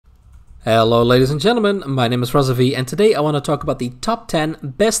Hello ladies and gentlemen, my name is Razovy and today I want to talk about the top 10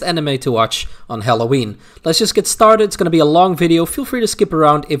 best anime to watch on Halloween. Let's just get started. It's going to be a long video. Feel free to skip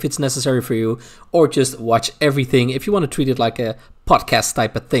around if it's necessary for you, or just watch everything if you want to treat it like a podcast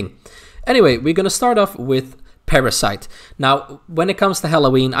type of thing. Anyway, we're going to start off with Parasite. Now, when it comes to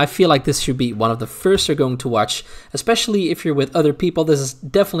Halloween, I feel like this should be one of the first you're going to watch, especially if you're with other people. This is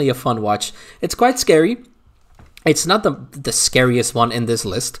definitely a fun watch. It's quite scary. It's not the scariest one in this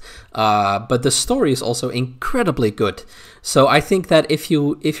list, but the story is also incredibly good. So I think that if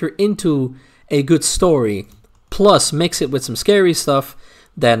you're into a good story, plus mix it with some scary stuff,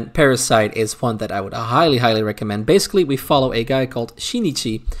 then Parasite is one that I would highly recommend. Basically, we follow a guy called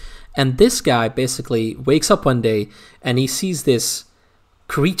Shinichi, and this guy basically wakes up one day and he sees this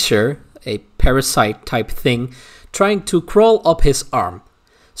creature, a parasite type thing, trying to crawl up his arm.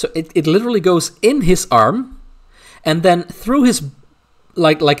 So it literally goes in his arm, and then through his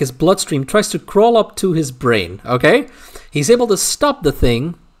like his bloodstream tries to crawl up to his brain, okay? He's able to stop the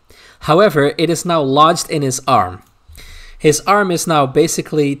thing. However, it is now lodged in his arm. His arm is now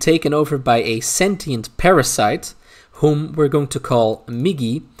basically taken over by a sentient parasite, whom we're going to call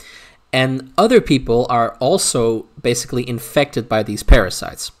Migi, and other people are also basically infected by these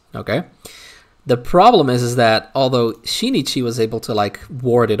parasites, okay? The problem is that although Shinichi was able to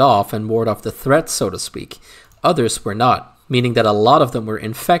ward it off and ward off the threat, so to speak, others were not, meaning that a lot of them were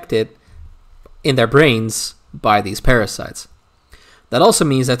infected in their brains by these parasites. That also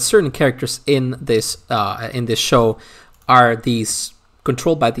means that certain characters in this show are these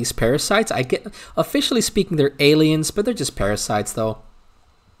controlled by these parasites. Officially speaking, they're aliens, but they're just parasites, though.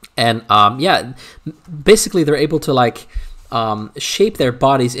 And basically they're able to shape their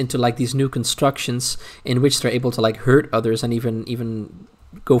bodies into these new constructions in which they're able to hurt others and even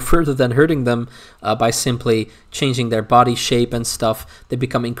go further than hurting them by simply changing their body shape and stuff. They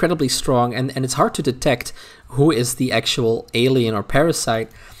become incredibly strong, and it's hard to detect who is the actual alien or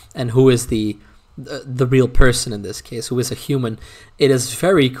parasite and who is the real person in this case, who is a human. It is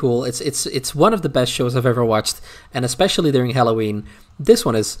very cool. It's one of the best shows I've ever watched, and especially during Halloween, this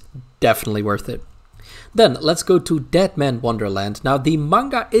one is definitely worth it. Then, let's go to Dead Man Wonderland. Now, the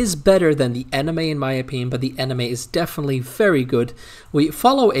manga is better than the anime in my opinion, but the anime is definitely very good. We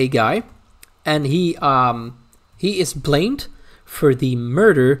follow a guy, and he is blamed for the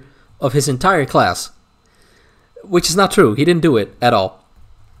murder of his entire class. Which is not true. He didn't do it at all.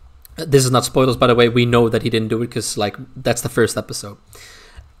 This is not spoilers, by the way. We know that he didn't do it because, that's the first episode.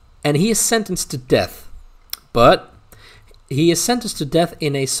 And he is sentenced to death. But he is sentenced to death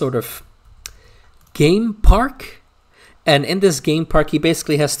in a sort of game park, and in this game park he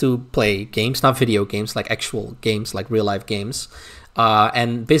basically has to play games, not video games, actual games, real life games,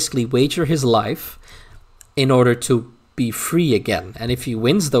 and basically wager his life in order to be free again. And if he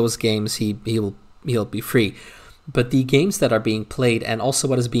wins those games, he'll be free. But the games that are being played and also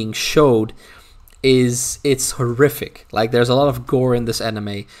what is being showed it's horrific. There's a lot of gore in this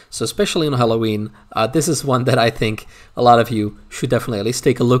anime, so especially on Halloween, this is one that I think a lot of you should definitely at least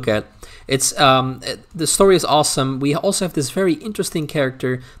take a look at. It's the story is awesome. We also have this very interesting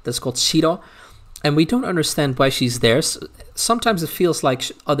character that's called Shiro, and we don't understand why she's there. Sometimes it feels like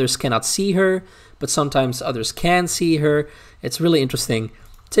others cannot see her, but sometimes others can see her. It's really interesting.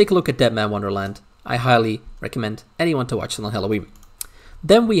 Take a look at Dead Man Wonderland. I highly recommend anyone to watch it on Halloween.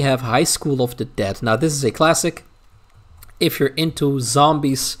 Then we have High School of the Dead. Now, this is a classic. If you're into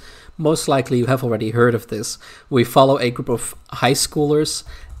zombies, most likely you have already heard of this. We follow a group of high schoolers,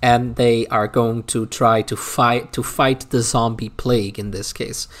 and they are going to try to fight the zombie plague in this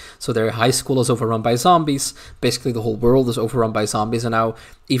case. So their high school is overrun by zombies. Basically, the whole world is overrun by zombies. And now,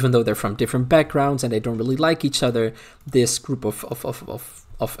 even though they're from different backgrounds and they don't really like each other, this group of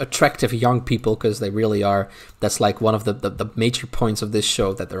attractive young people, because they really are, that's one of the major points of this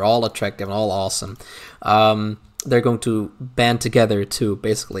show, that they're all attractive and all awesome. They're going to band together to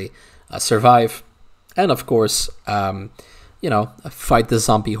basically survive and, of course, fight the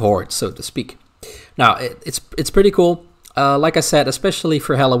zombie horde, so to speak. Now, it's pretty cool. Like I said, especially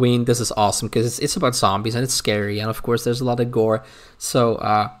for Halloween, this is awesome because it's about zombies and it's scary, and of course there's a lot of gore. So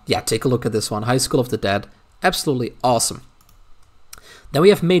take a look at this one, High School of the Dead. Absolutely awesome. Then we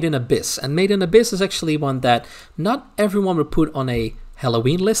have Made in Abyss, and Made in Abyss is actually one that not everyone would put on a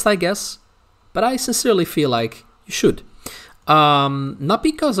Halloween list, I guess, but I sincerely feel like you should. Not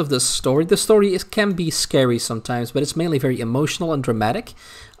because of the story. The story can be scary sometimes, but it's mainly very emotional and dramatic.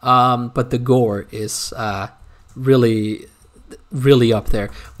 But the gore is really up there.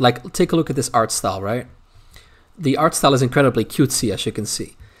 Take a look at this art style, right? The art style is incredibly cutesy, as you can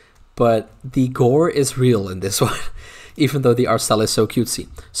see, but the gore is real in this one. even though the art style is so cutesy.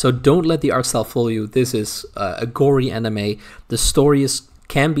 So don't let the art style fool you. This is a gory anime. The story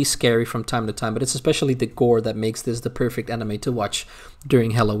can be scary from time to time, but it's especially the gore that makes this the perfect anime to watch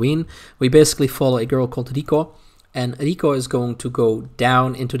during Halloween. We basically follow a girl called Riko, and Riko is going to go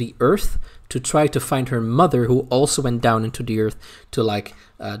down into the earth to try to find her mother, who also went down into the earth to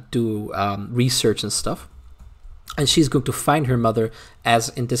do research and stuff. And she's going to find her mother as,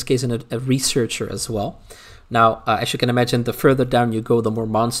 in this case, a researcher as well. Now, as you can imagine, the further down you go, the more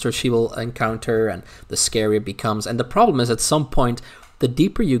monsters she will encounter and the scarier it becomes. And the problem is, at some point, the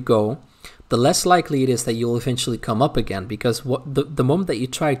deeper you go, the less likely it is that you'll eventually come up again. Because the moment that you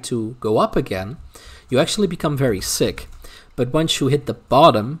try to go up again, you actually become very sick. But once you hit the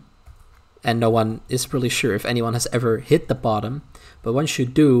bottom, and no one is really sure if anyone has ever hit the bottom, but once you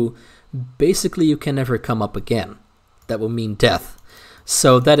do, basically you can never come up again. That will mean death.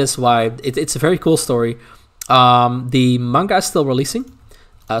 So that is why it's a very cool story. The manga is still releasing,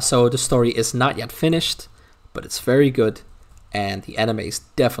 so the story is not yet finished, but it's very good, and the anime is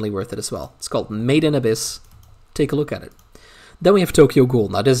definitely worth it as well. It's called Made in Abyss. Take a look at it. Then we have Tokyo Ghoul.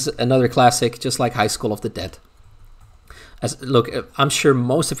 Now this is another classic, just like High School of the Dead. Look, I'm sure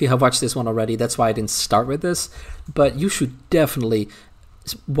most of you have watched this one already. That's why I didn't start with this. But you should definitely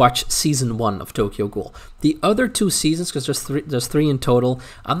watch season 1 of Tokyo Ghoul. The other 2 seasons, because there's three in total,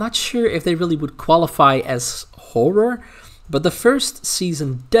 I'm not sure if they really would qualify as horror. But the first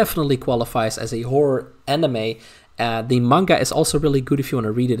season definitely qualifies as a horror anime. The manga is also really good if you want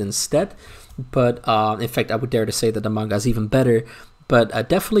to read it instead. But in fact, I would dare to say that the manga is even better. But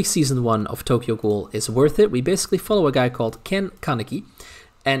definitely season 1 of Tokyo Ghoul is worth it. We basically follow a guy called Ken Kaneki,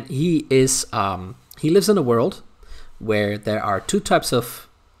 and he lives in a world where there are 2 types of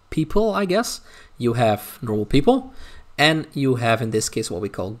people, I guess. You have normal people, and you have, in this case, what we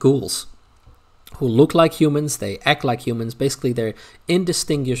call ghouls, who look like humans, they act like humans. Basically, they're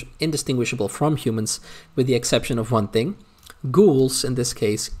indistinguishable from humans, with the exception of one thing. Ghouls, in this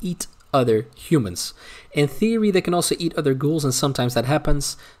case, eat other humans. In theory, they can also eat other ghouls, and sometimes that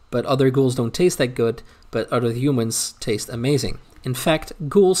happens, but other ghouls don't taste that good, but other humans taste amazing. In fact,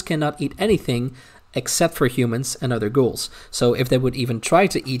 ghouls cannot eat anything except for humans and other ghouls. So if they would even try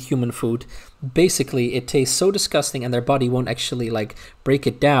to eat human food, basically it tastes so disgusting and their body won't actually break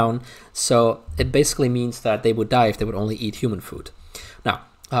it down. So it basically means that they would die if they would only eat human food. Now,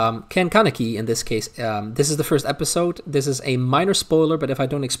 Ken Kaneki, in this case, this is the first episode. This is a minor spoiler, but if I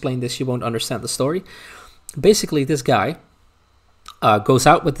don't explain this, you won't understand the story. Basically, this guy goes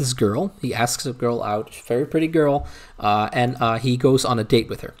out with this girl. He asks a girl out, very pretty girl, and he goes on a date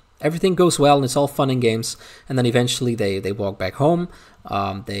with her. Everything goes well, and it's all fun and games. And then eventually, they walk back home.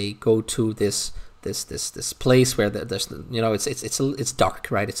 They go to this place where there's it's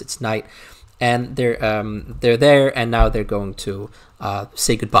dark, right? It's night, and they're there, and now they're going to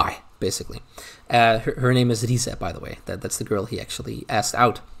say goodbye, basically. Her name is Rise, by the way. That's the girl he actually asked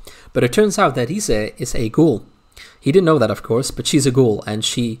out. But it turns out that Rise is a ghoul. He didn't know that, of course, but she's a ghoul, and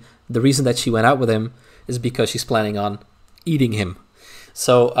the reason that she went out with him is because she's planning on eating him.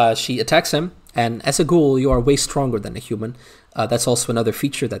 So she attacks him, and as a ghoul, you are way stronger than a human. That's also another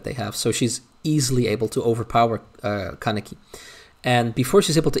feature that they have. So she's easily able to overpower Kaneki. And before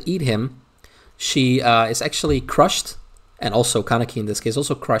she's able to eat him, she is actually crushed, and also Kaneki in this case,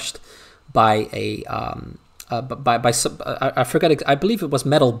 also crushed by I forget. I believe it was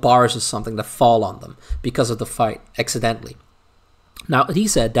metal bars or something that fall on them because of the fight accidentally. Now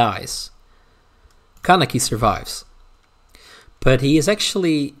Risa dies. Kaneki survives. But he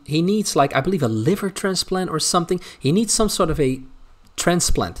needs, I believe, a liver transplant or something. He needs some sort of a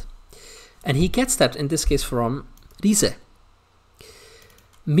transplant. And he gets that, in this case, from Rise.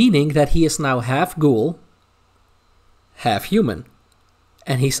 Meaning that he is now half ghoul, half human.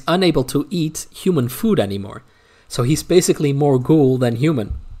 And he's unable to eat human food anymore. So he's basically more ghoul than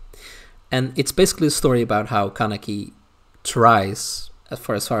human. And it's basically a story about how Kaneki tries, as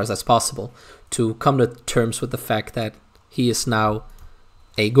far as that's possible, to come to terms with the fact that he is now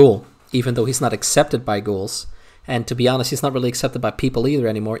a ghoul, even though he's not accepted by ghouls. And to be honest, he's not really accepted by people either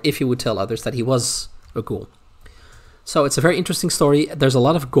anymore, if you would tell others that he was a ghoul. So it's a very interesting story. There's a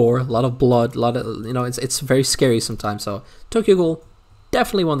lot of gore, a lot of blood, it's very scary sometimes. So Tokyo Ghoul,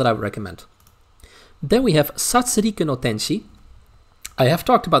 definitely one that I would recommend. Then we have Satsuriku no Tenshi. I have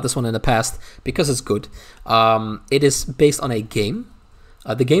talked about this one in the past because it's good. It is based on a game.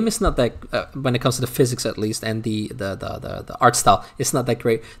 The game is not that, when it comes to the physics at least, and the art style, it's not that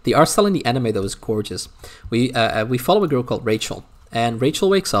great. The art style in the anime, though, is gorgeous. We follow a girl called Rachel, and Rachel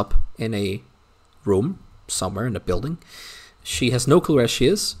wakes up in a room somewhere in a building. She has no clue where she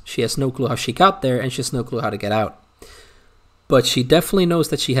is. She has no clue how she got there, and she has no clue how to get out. But she definitely knows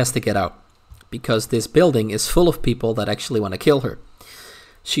that she has to get out, because this building is full of people that actually want to kill her.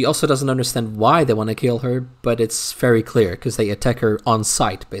 She also doesn't understand why they want to kill her, but it's very clear, because they attack her on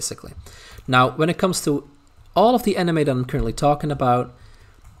sight, basically. Now, when it comes to all of the anime that I'm currently talking about,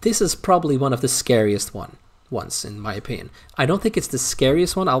 this is probably one of the scariest ones, in my opinion. I don't think it's the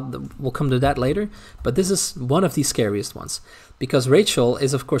scariest one, we'll come to that later, but this is one of the scariest ones. Because Rachel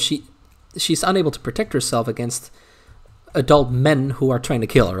is, of course, she's unable to protect herself against adult men who are trying to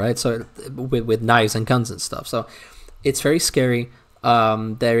kill her, right? So with knives and guns and stuff. So it's very scary.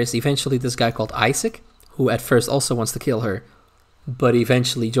 There is eventually this guy called Isaac, who at first also wants to kill her, but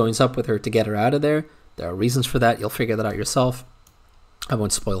eventually joins up with her to get her out of there. There are reasons for that. You'll figure that out yourself. I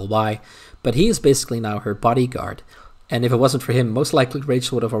won't spoil why. But he is basically now her bodyguard. And if it wasn't for him, most likely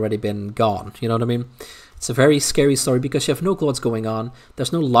Rachel would have already been gone. You know what I mean? It's a very scary story because you have no clue what's going on.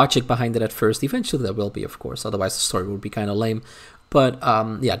 There's no logic behind it at first. Eventually there will be, of course. Otherwise the story would be kind of lame. But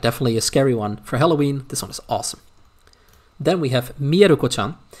yeah, definitely a scary one. For Halloween, this one is awesome. Then we have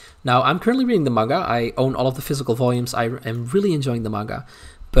Mieruko-chan. Now, I'm currently reading the manga. I own all of the physical volumes. I am really enjoying the manga.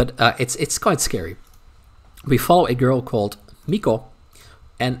 But it's quite scary. We follow a girl called Miko.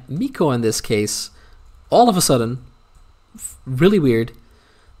 And Miko, in this case, all of a sudden, really weird,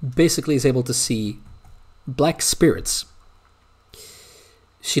 basically is able to see black spirits.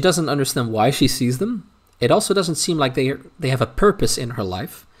 She doesn't understand why she sees them. It also doesn't seem like they have a purpose in her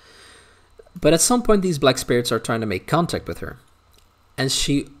life. But at some point, these black spirits are trying to make contact with her. And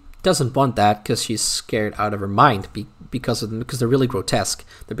she doesn't want that because she's scared out of her mind because they're really grotesque.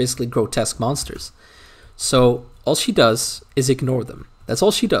 They're basically grotesque monsters. So all she does is ignore them. That's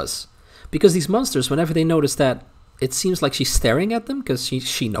all she does. Because these monsters, whenever they notice that it seems like she's staring at them, because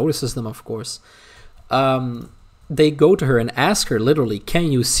she notices them, of course, they go to her and ask her literally,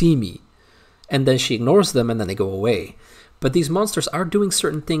 "Can you see me?" And then she ignores them and then they go away. But these monsters are doing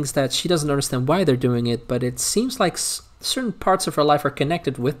certain things that she doesn't understand why they're doing it, but it seems like certain parts of her life are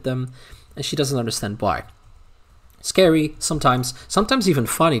connected with them, and she doesn't understand why. Scary, sometimes even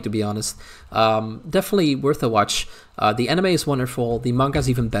funny, to be honest. Definitely worth a watch. The anime is wonderful, the manga is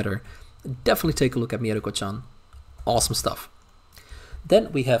even better. Definitely take a look at Mieruko-chan. Awesome stuff.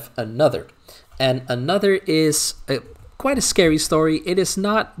 Then we have Another. And Another is quite a scary story. It is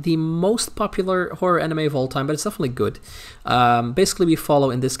not the most popular horror anime of all time, but it's definitely good. Basically, we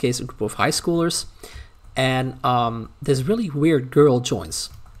follow, in this case, a group of high schoolers. And this really weird girl joins.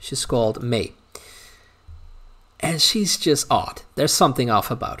 She's called Mei. And she's just odd. There's something off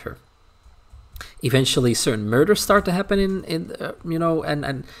about her. Eventually, certain murders start to happen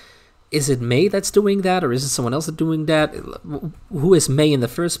and is it Mei that's doing that, or is it someone else that's doing that? Who is Mei in the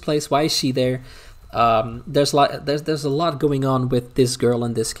first place? Why is she there? There's a lot going on with this girl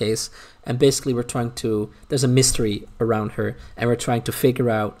in this case, and basically there's a mystery around her, and we're trying to figure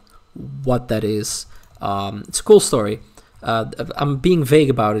out what that is. It's a cool story. I'm being vague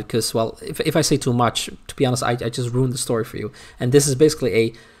about it because, well, if I say too much, to be honest, I just ruined the story for you. And this is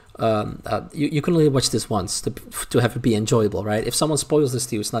basically you can only watch this once to have it be enjoyable, right? If someone spoils this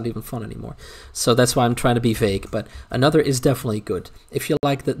to you, it's not even fun anymore. So that's why I'm trying to be vague. But Another is definitely good. If you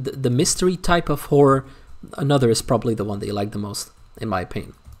like the mystery type of horror, Another is probably the one that you like the most, in my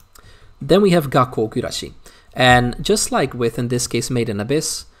opinion. Then we have Gakkou Gurashi. And just like with, in this case, Made in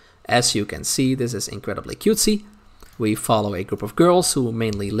Abyss, as you can see, this is incredibly cutesy. We follow a group of girls who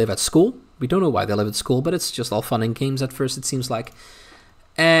mainly live at school. We don't know why they live at school, but it's just all fun and games at first, it seems like.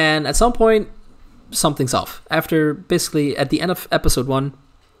 And at some point, something's off. After, basically, at the end of episode 1,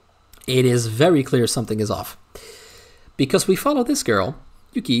 it is very clear something is off. Because we follow this girl,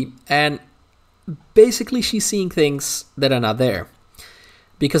 Yuki, and basically she's seeing things that are not there.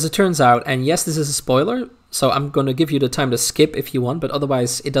 Because it turns out, and yes, this is a spoiler, so I'm going to give you the time to skip if you want, but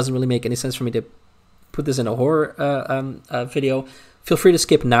otherwise it doesn't really make any sense for me to put this in a horror video. Feel free to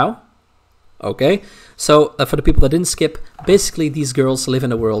skip now. Okay, so for the people that didn't skip, basically these girls live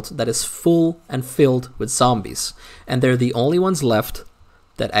in a world that is full and filled with zombies, and they're the only ones left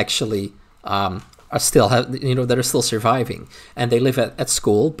that actually are still that are still surviving, and they live at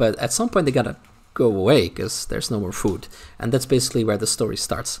school, but at some point they gotta go away because there's no more food, and that's basically where the story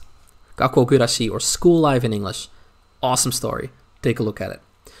starts. Gakkou Gurashi, or School Life in English. Awesome story. Take a look at it.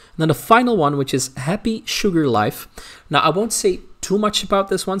 And then the final one, which is Happy Sugar Life. Now, I won't say too much about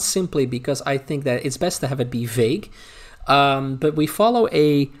this one simply because I think that it's best to have it be vague. But we follow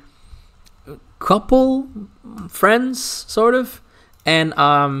a couple, friends, sort of, and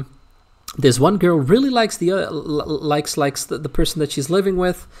this one girl really likes the person that she's living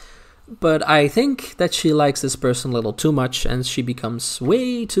with, but I think that she likes this person a little too much, and she becomes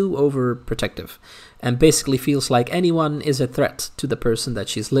way too overprotective, and basically feels like anyone is a threat to the person that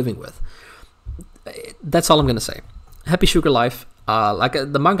she's living with. That's all I'm gonna say. Happy Sugar Life.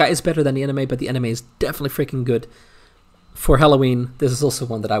 The manga is better than the anime, but the anime is definitely freaking good. For Halloween, this is also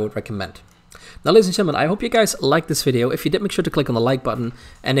one that I would recommend. Now, ladies and gentlemen, I hope you guys liked this video. If you did, make sure to click on the like button,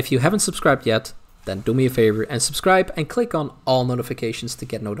 and if you haven't subscribed yet, then do me a favor and subscribe and click on all notifications to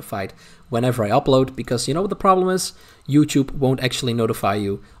get notified whenever I upload, because you know what the problem is? YouTube won't actually notify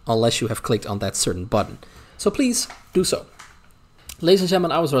you unless you have clicked on that certain button. So please do so. Ladies and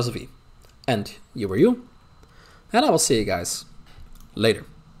gentlemen, I was Razovy, and you were you, and I will see you guys later.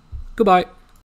 Goodbye.